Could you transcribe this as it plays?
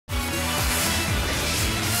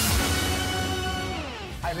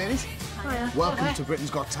Hi, ladies. Hiya. Welcome to Britain's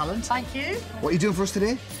Got Talent. Thank you. What are you doing for us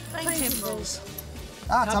today? Playing timbrels.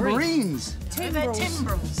 Ah, tambourines. They're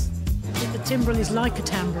timbrels. The timbrel is like a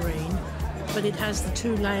tambourine, but it has the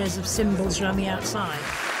two layers of cymbals around the outside.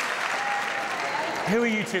 Who are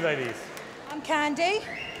you two ladies? I'm Candy.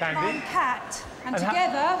 Candy. I'm Kat. And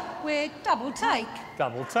together, we're Double Take.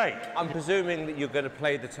 Double Take. I'm presuming that you're going to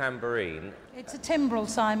play the tambourine. It's a timbrel,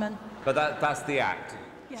 Simon. But that's the act?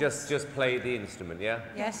 Yes. Just play the instrument, yeah?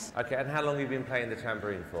 Yes. OK, and how long have you been playing the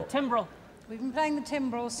tambourine for? Timbrel. We've been playing the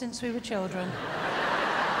timbrel since we were children.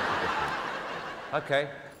 OK,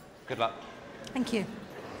 good luck. Thank you.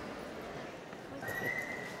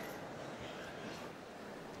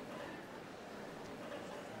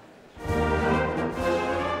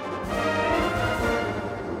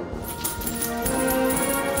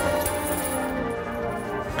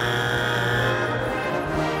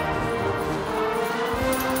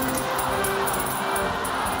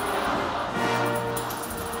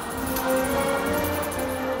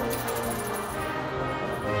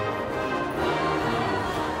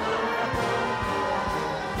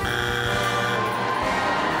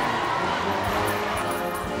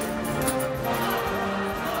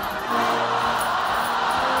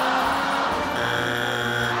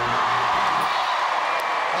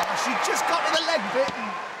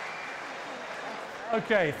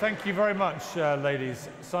 OK, thank you very much, ladies.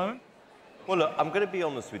 Simon? Well, look, I'm going to be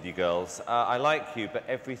honest with you girls. I like you, but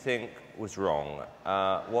everything was wrong.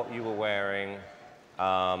 What you were wearing,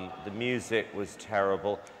 the music was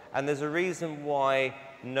terrible. And there's a reason why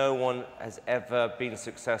no one has ever been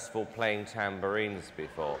successful playing tambourines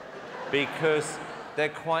before. Because they're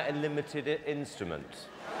quite a limited instrument.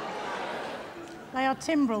 They are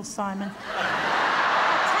timbrels, Simon.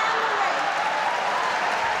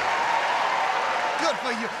 Good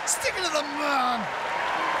for you. Stick it to the man.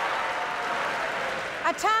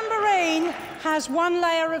 A tambourine has one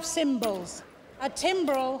layer of cymbals. A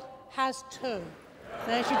timbrel has two.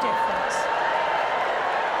 There's your difference.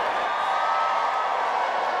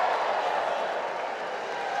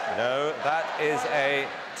 No, that is a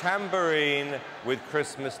tambourine with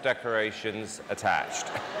Christmas decorations attached.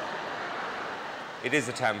 It is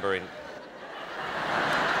a tambourine.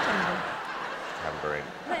 Tambourine.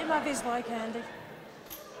 Let him have his way, Candy.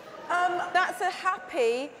 That's a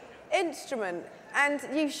happy instrument, and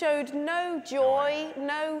you showed no joy,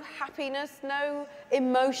 no happiness, no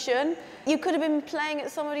emotion. You could have been playing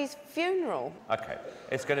at somebody's funeral. OK,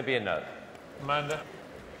 it's going to be a no. Amanda?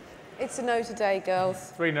 It's a no today,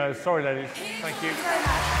 girls. 3 no's. Sorry, ladies. Thank you.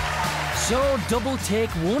 So Double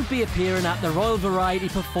Take won't be appearing at the Royal Variety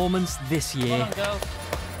performance this year.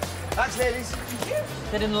 Thanks, ladies.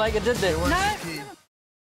 They didn't like it, did they? No.